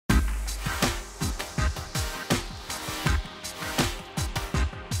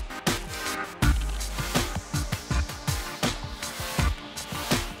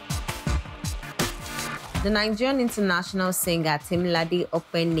The Nigerian international singer Temilade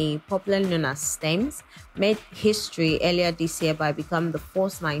Openi, popularly known as Tems, made history earlier this year by becoming the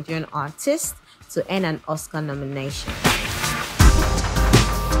first Nigerian artist to earn an Oscar nomination.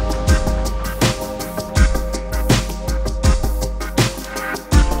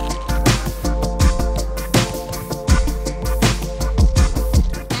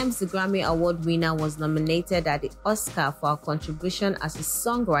 The Grammy Award winner was nominated at the Oscar for her contribution as a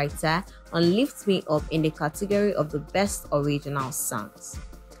songwriter on Lift Me Up in the category of the Best Original Songs.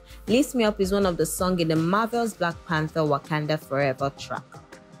 Lift Me Up is one of the songs in the Marvel's Black Panther Wakanda Forever track.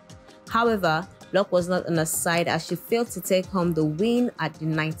 However, luck was not on her side as she failed to take home the win at the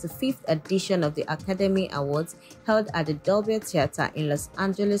 95th edition of the Academy Awards held at the Dolby Theatre in Los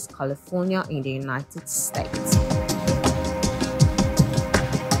Angeles, California in the United States.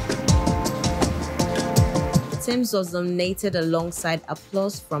 Tems was nominated alongside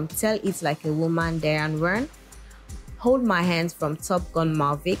Applause from Tell It Like a Woman, Darren Wern, Hold My Hands from Top Gun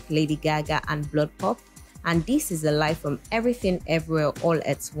Maverick, Lady Gaga and Blood Pop, and This Is a Life from Everything Everywhere All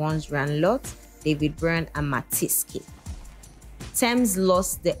at Once, Ryan Lott, David Byrne and Matiski. Tems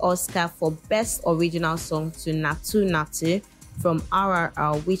lost the Oscar for Best Original Song to Natu Natu from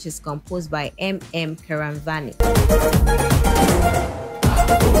RRR, which is composed by M.M. Keeravani.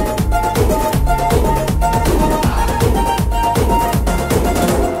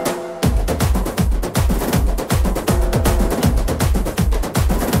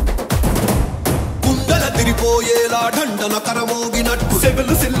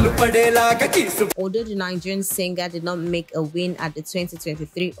 Although the Nigerian singer did not make a win at the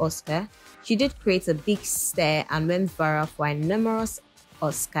 2023 Oscar, she did create a big stir and went viral for her numerous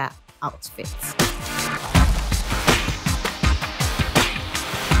Oscar outfits.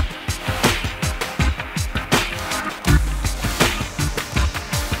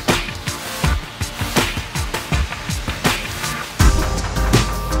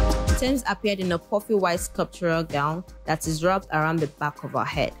 Tems appeared in a puffy white sculptural gown that is wrapped around the back of her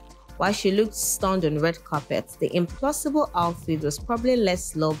head. While she looked stunned on red carpet, the implausible outfit was probably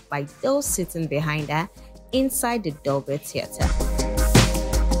less loved by those sitting behind her inside the Dolby Theatre.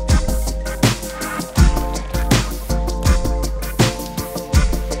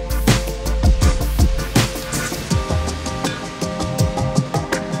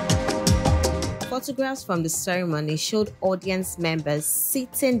 Photographs from the ceremony showed audience members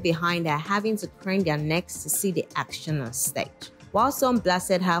sitting behind her having to crane their necks to see the action on stage. While some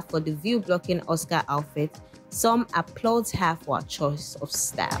blasted her for the view-blocking Oscar outfit, some applauded her for her choice of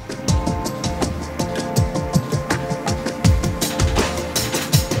style.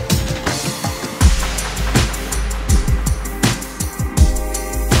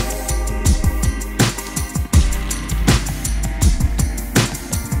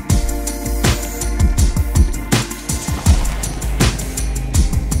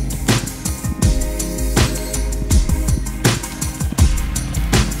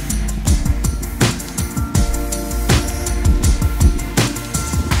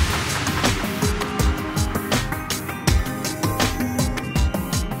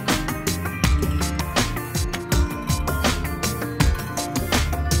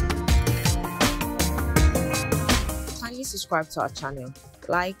 Subscribe to our channel,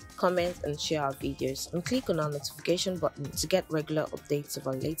 like, comment and share our videos, and click on our notification button to get regular updates of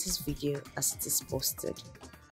our latest video as it is posted.